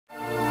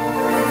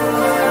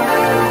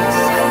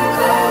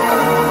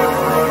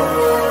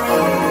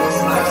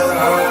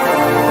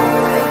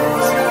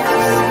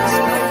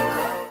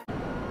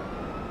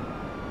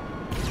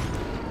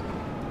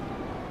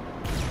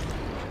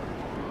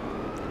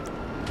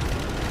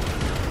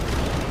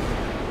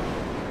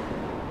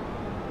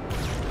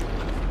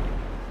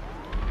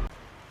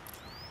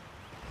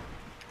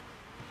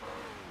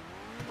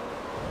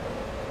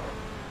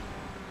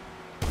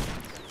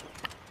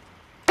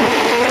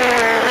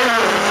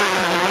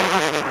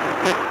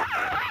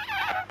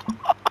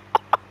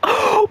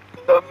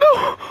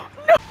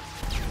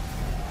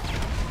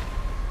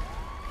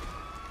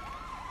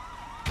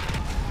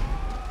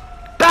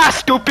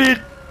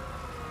stupid!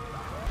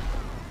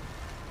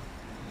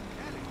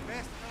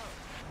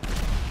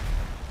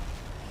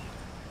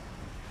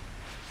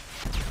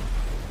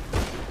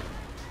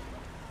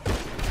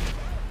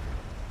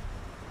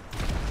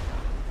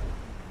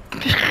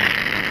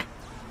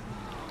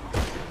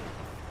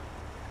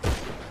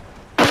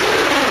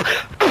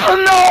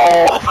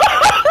 No!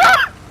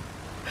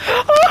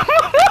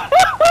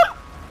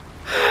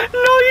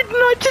 No, you did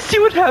not just see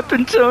what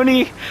happened,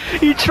 Tony.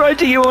 You tried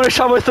to get one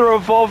shot with a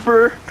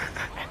revolver.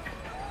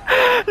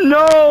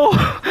 No!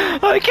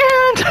 I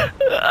can't!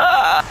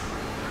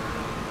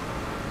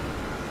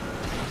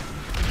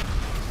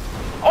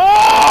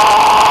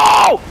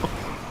 Oh!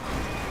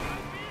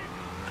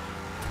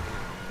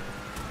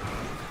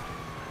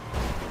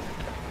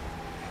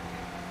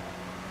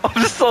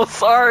 I'm so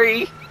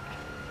sorry.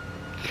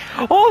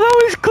 Oh, that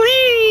was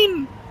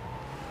clean!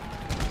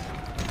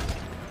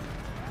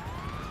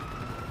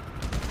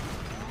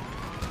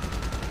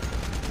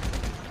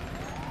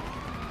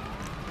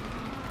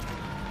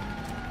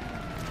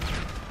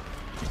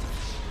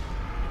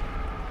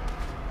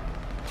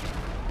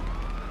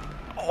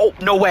 Oh,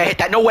 no way I hit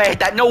that, no way I hit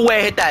that, no way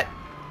I hit that!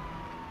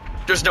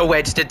 There's no way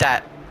I just did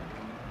that.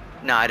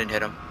 Nah, I didn't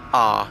hit him.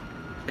 Aw.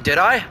 Did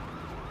I?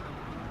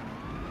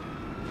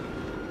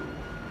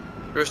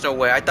 There's no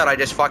way. I thought I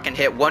just fucking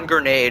hit one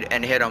grenade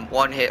and hit him.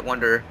 One hit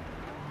wonder.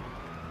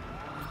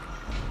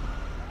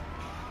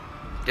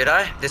 Did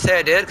I? Did say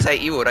I did? Because I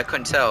EWO'd. I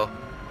couldn't tell.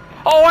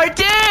 Oh, I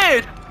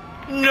did!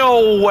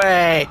 No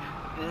way!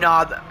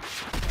 Nah.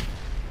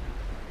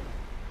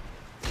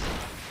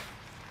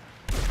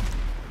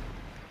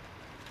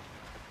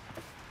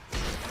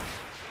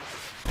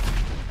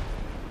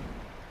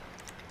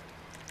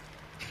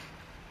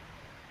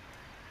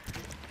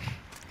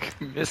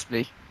 You missed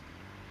me.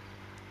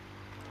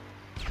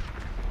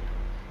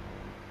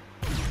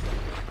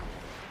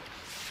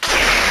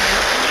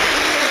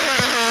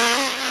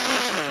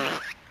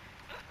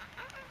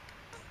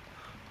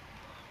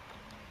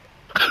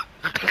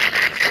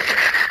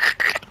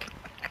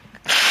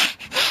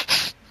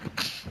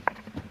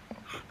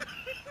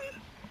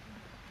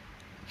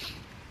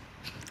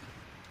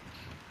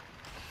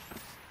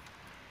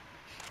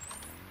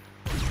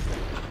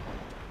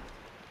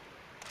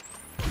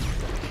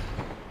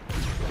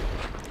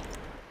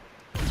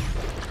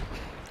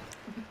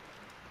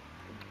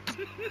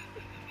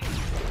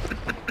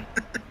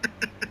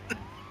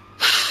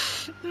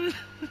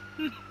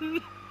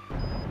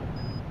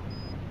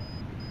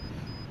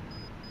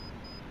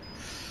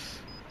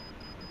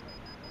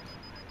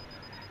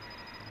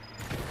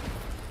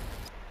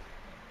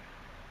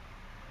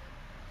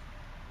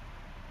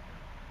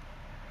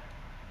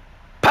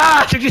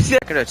 Ah! Did you see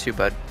that? I could have too,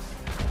 bud.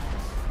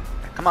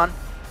 Come on.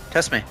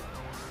 Test me.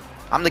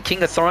 I'm the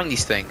king of throwing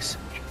these things.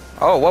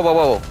 Oh, whoa, whoa,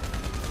 whoa.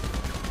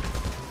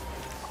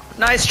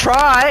 Nice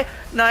try!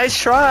 Nice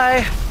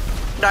try!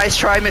 Nice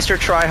try, Mr.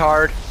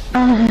 Tryhard.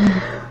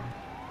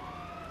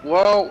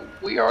 Well,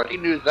 we already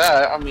knew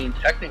that. I mean,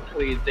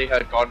 technically, they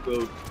had God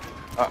Mode.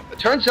 It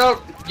turns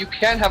out you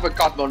can have a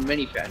God Mode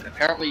minifan.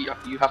 Apparently,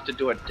 you have to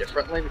do it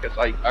differently because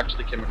I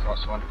actually came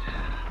across one.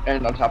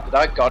 And on top of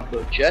that, God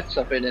Mode jets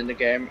have been in the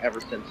game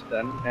ever since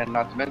then. And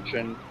not to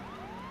mention,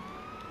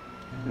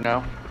 you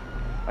know,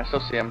 I still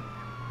see him.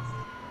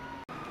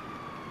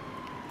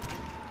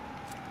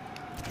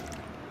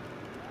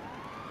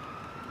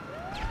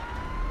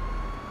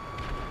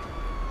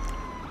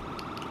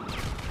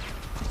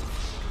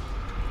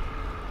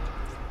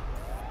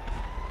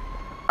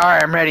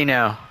 Alright, I'm ready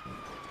now.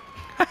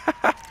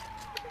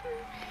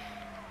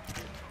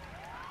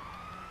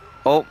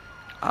 Oh,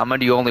 I'm gonna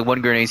do only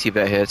one grenade, see if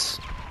that hits.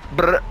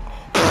 Brr.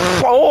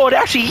 Oh, it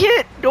actually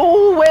hit!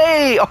 No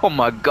way! Oh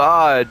my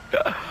god.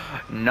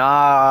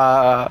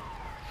 Nah.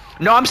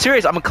 No, I'm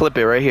serious. I'm gonna clip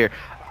it right here.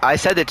 I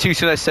said it too.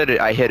 Soon as I said it,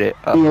 I hit it.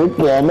 You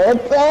gonna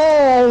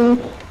die!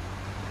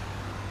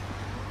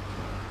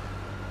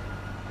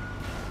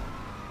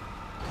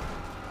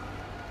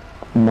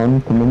 Come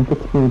on,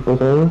 fix me,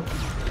 brother.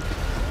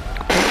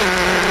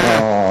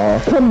 Aw,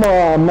 come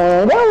on,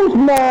 man. That was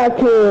my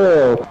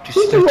kill! You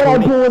see what I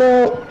pulled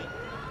out?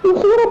 You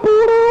see what I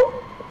pulled out?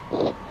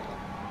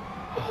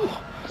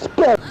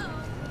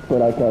 But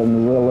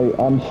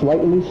I'm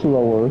slightly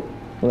slower,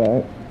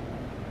 right?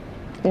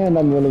 And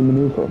I'm really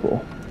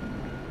maneuverable.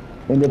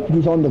 And if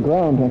he's on the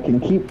ground, I can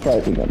keep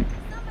fighting him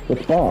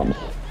with bombs.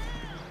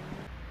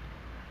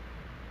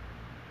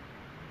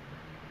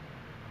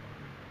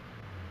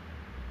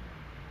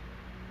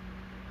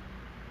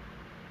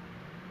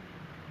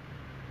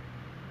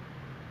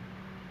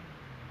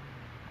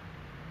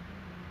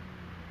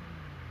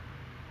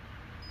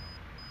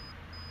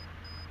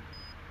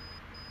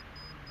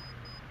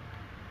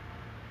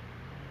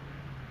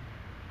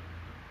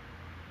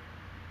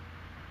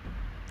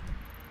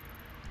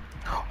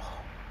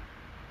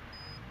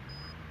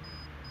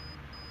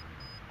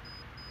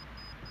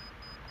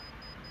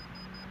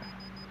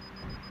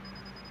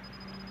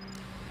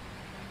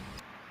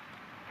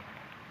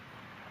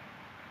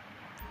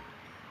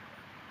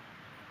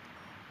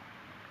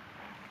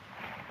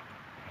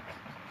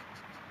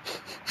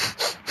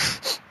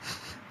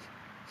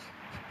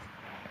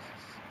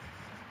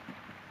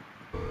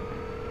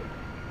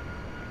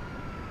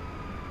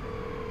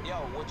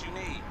 what you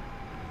need?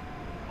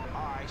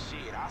 Alright,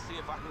 shit, I'll see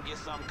if I can get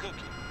something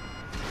cooking.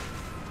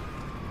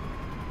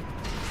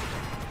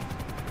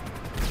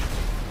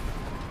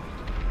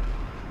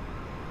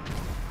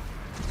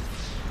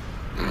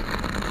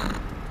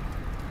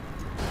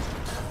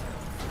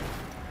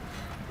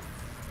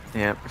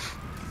 Yep.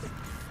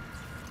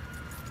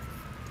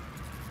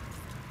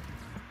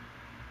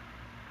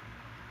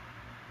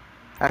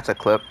 That's a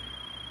clip.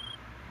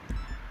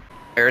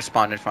 Air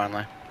responded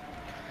finally.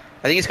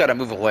 I think he's got to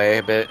move away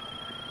a bit.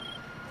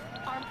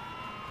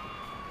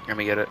 Let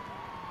me get it.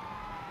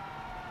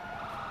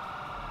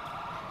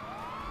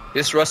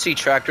 This rusty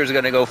tractor is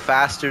gonna go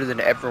faster than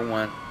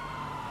everyone.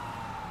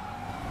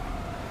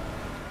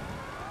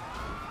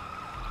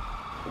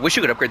 Wish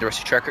you could upgrade the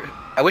rusty tractor.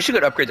 I wish you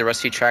could upgrade the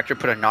rusty tractor,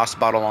 put a NOS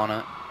bottle on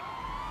it.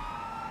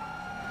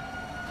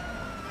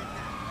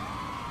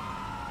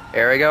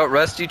 There we go,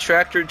 rusty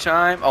tractor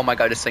time. Oh my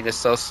god, this thing is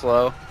so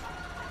slow.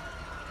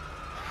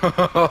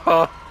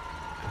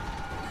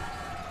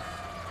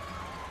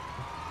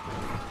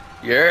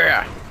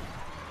 Yeah.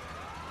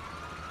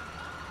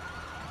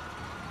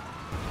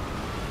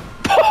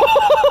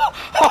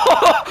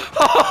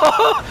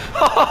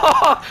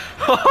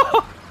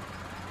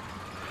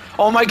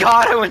 Oh my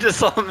god, I went to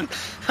something.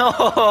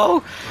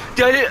 Oh,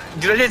 dude, I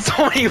did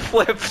so many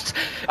flips.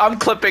 I'm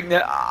clipping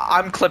that.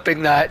 I'm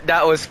clipping that.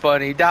 That was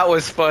funny. That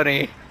was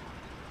funny.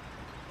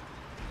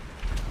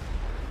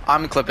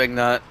 I'm clipping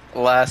that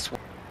last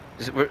one.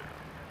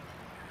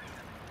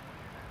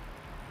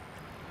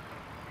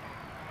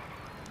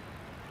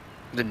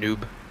 The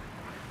noob.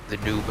 The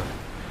noob.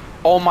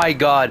 Oh my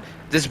god.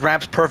 This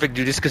ramp's perfect,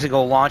 dude. This is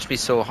gonna launch me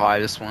so high,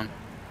 this one.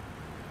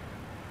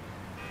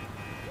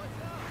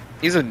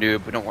 He's a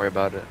noob, but don't worry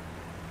about it.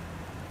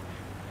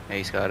 Yeah,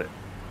 he's got it.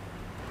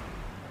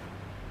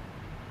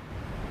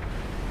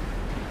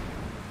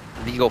 I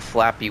think you go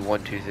flappy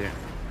 1, 2, 3.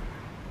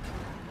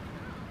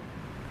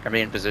 I'm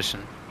in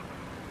position.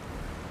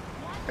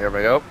 There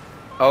we go.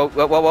 Oh,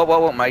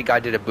 whoa. My guy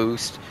did a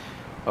boost.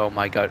 Oh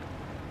my god.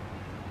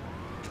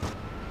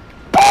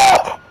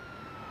 Oh!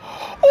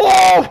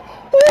 Whoa!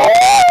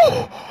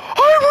 Whoa!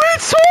 I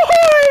went so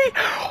high!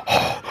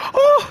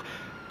 Oh!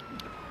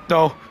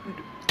 No.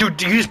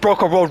 Dude, you just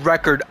broke a world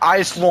record. I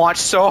just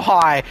launched so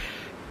high.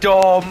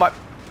 Oh my...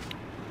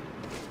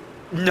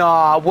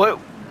 Nah, what...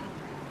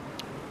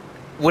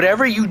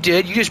 Whatever you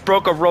did, you just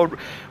broke a road...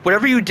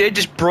 Whatever you did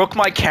just broke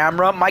my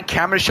camera. My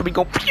camera should be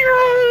going...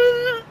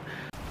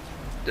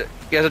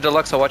 He has a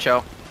Deluxo, watch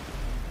out.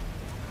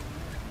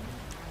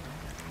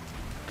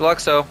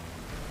 Deluxo.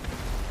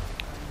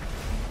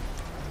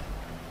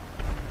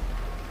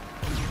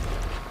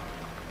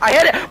 I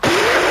hit it!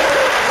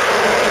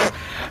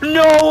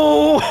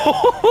 No!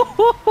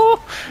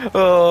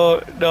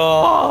 Oh,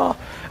 no.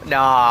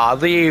 Nah,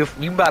 leave.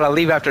 You gotta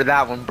leave after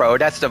that one, bro.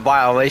 That's the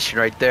violation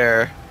right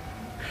there.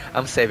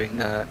 I'm saving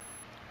that.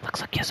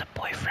 Looks like he has a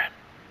boyfriend.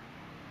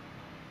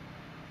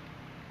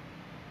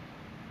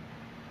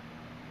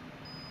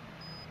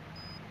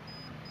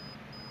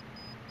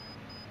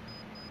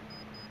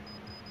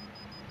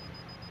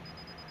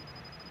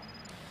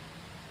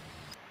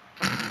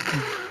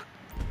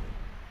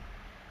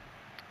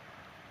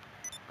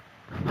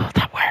 Oh,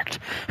 that worked.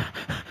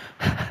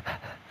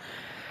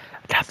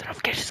 Now the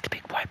notifications can be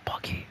quite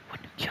buggy when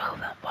you kill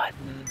them, but...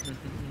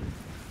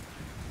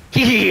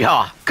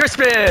 Yeah!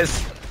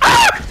 Christmas!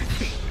 Ah!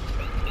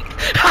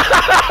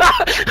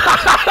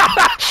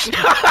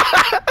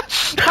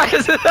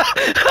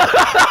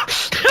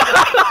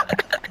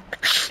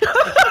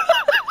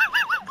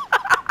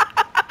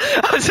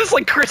 I was just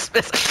like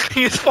Christmas.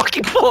 He just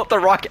fucking pull out the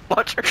rocket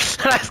launcher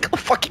and I just go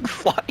fucking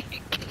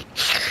flying.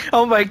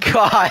 Oh my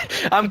god.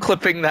 I'm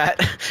clipping that.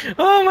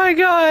 Oh my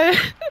god.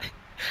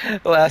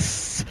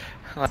 Less.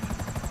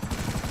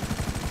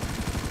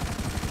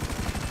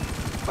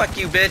 Fuck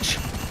you, bitch.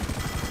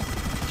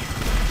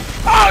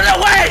 Oh, no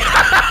way!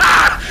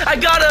 I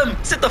got him!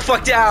 Sit the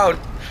fuck down!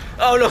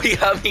 Oh no, he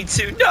got me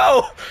too.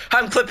 No!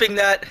 I'm clipping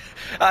that.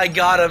 I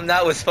got him.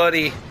 That was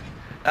funny.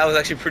 That was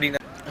actually pretty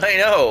nice. I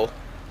know.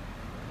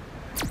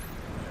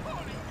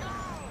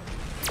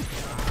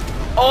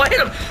 Oh, I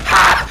hit him!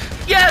 Ha!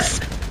 Yes!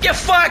 Get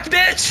fucked,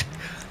 bitch!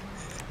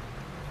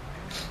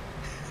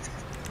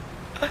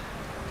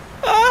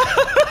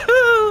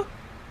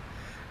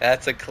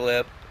 That's a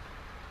clip.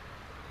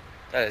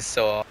 That is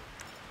so awesome.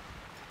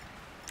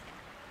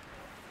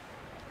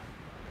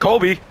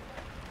 Kobe!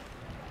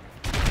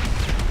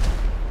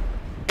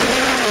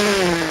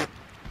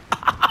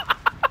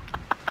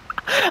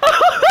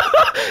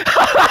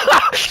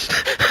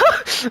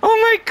 Oh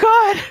my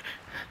god!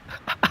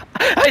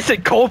 I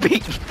said Kobe, you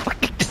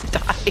fucking just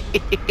died.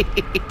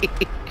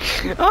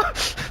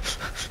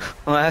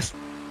 Last.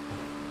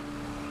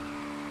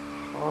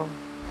 Oh.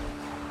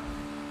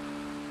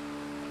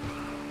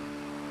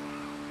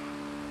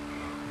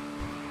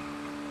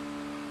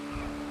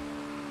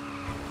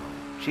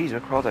 Jeez,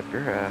 what crawled up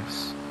your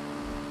ass?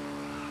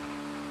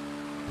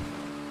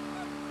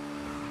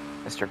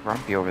 Mr.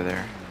 Grumpy over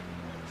there.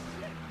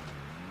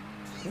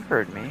 You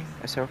heard me.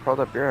 I said I crawled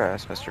up your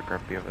ass, Mr.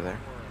 Grumpy over there.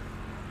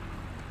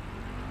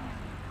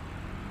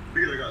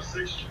 I got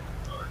 6.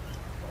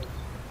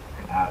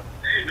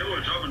 Hey, no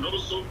one dropping no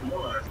soap from my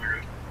ass,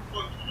 nigga.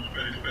 Fuck you.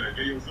 You better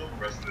get yourself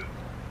arrested.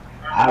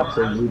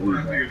 Absolutely,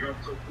 bro.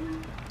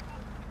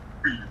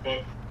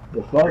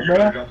 The fuck, bro?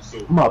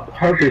 I'm gonna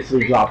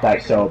purposely drop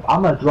that soap.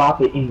 I'm gonna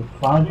drop it in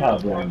front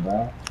of them,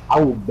 bro. I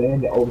will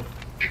bend over.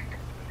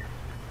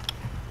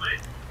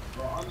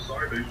 Bro, I'm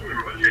sorry, but you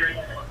ain't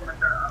like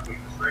that.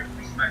 I'm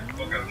smack the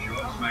fuck out of you.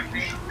 I'll smack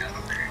you.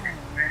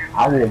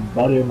 I will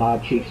butter my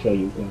cheeks so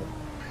you can.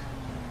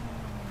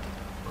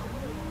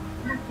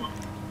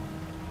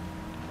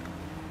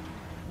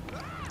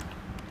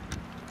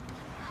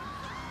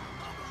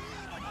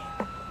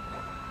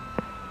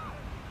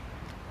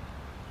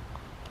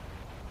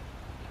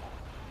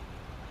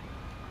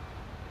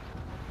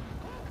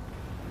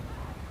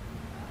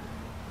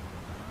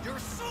 You're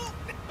so...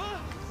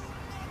 Oh,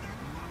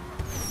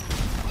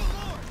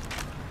 Lord!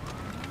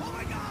 Oh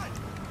my God!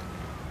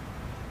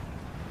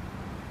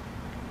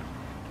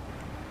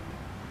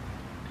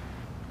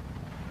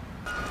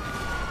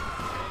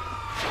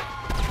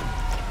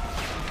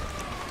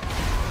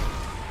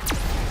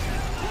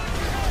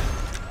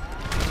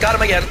 Got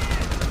him again.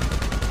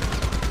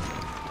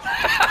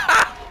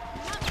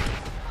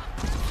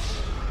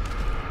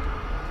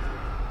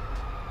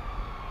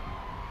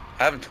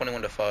 I have him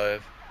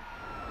 21-5.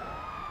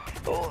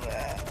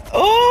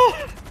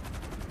 Oh!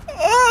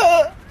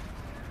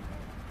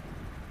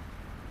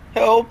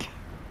 Help!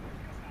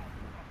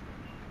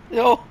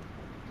 No,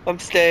 I'm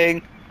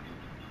staying.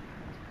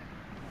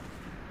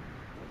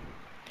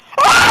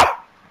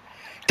 Ah!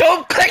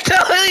 Don't click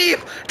to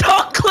leave!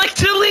 Don't click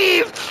to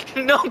leave!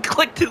 Don't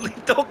click to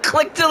leave! Don't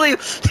click to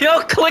leave!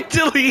 Don't click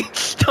to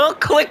leave! Don't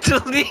click to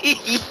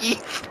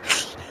leave!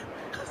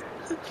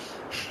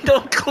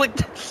 Don't click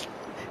to...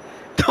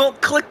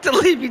 Don't click to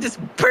leave, you just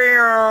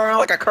burn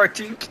like a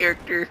cartoon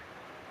character.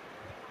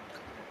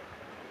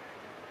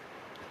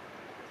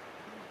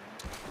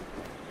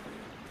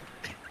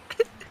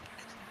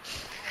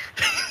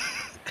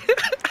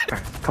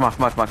 Come on,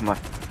 come on, come on, come on.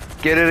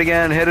 Get it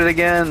again, hit it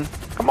again.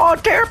 Come on,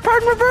 tear,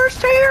 pardon, reverse,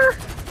 tear.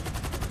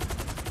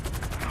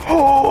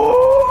 Oh!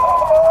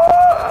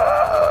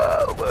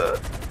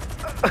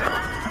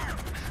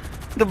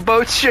 The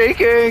boat's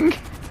shaking.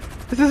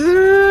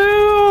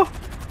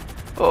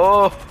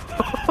 Oh.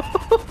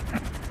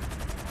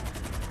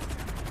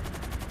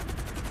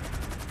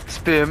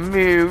 Spin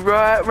me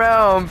right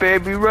round,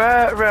 baby,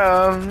 right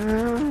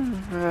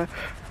round.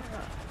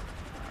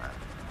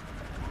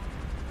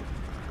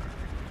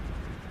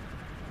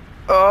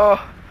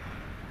 Oh.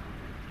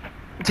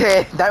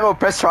 Okay, that will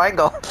press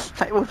triangle.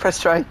 That will press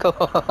triangle.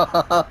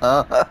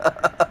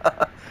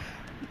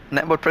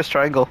 That will press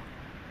triangle.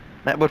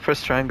 That will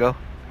press triangle.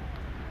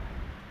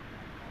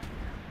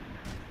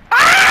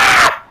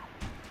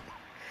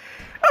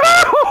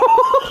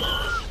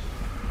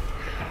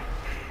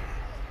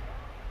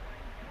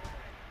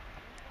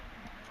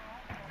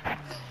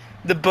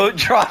 The boat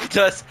dropped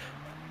us.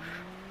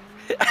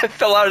 I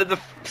fell out of the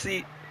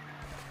seat.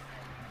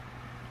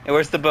 Hey,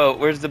 where's the boat?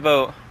 Where's the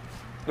boat?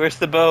 Where's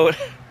the boat?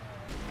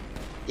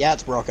 Yeah,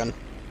 it's broken.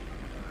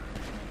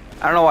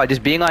 I don't know why.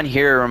 Just being on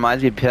here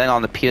reminds me of playing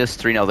on the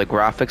PS3 now. The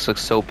graphics look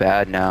so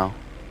bad now.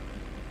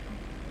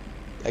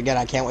 Again,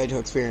 I can't wait to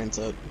experience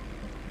it.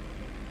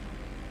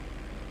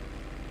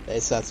 Hey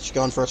Seth, just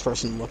go in first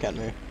person and look at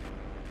me.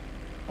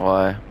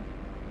 Why?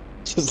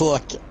 Just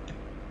look.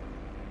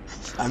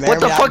 What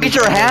the fuck is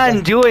your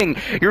hand doing?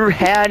 Your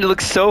hand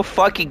looks so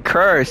fucking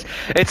cursed.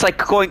 It's like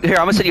going... Here,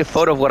 I'm gonna send you a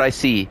photo of what I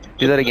see.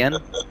 Do that again.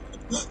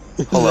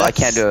 Hold on, I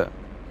can't do it.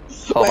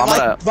 Hold Wait, on, I'm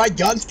gonna... my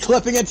gun's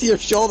clipping into your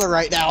shoulder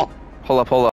right now. Hold up, hold up.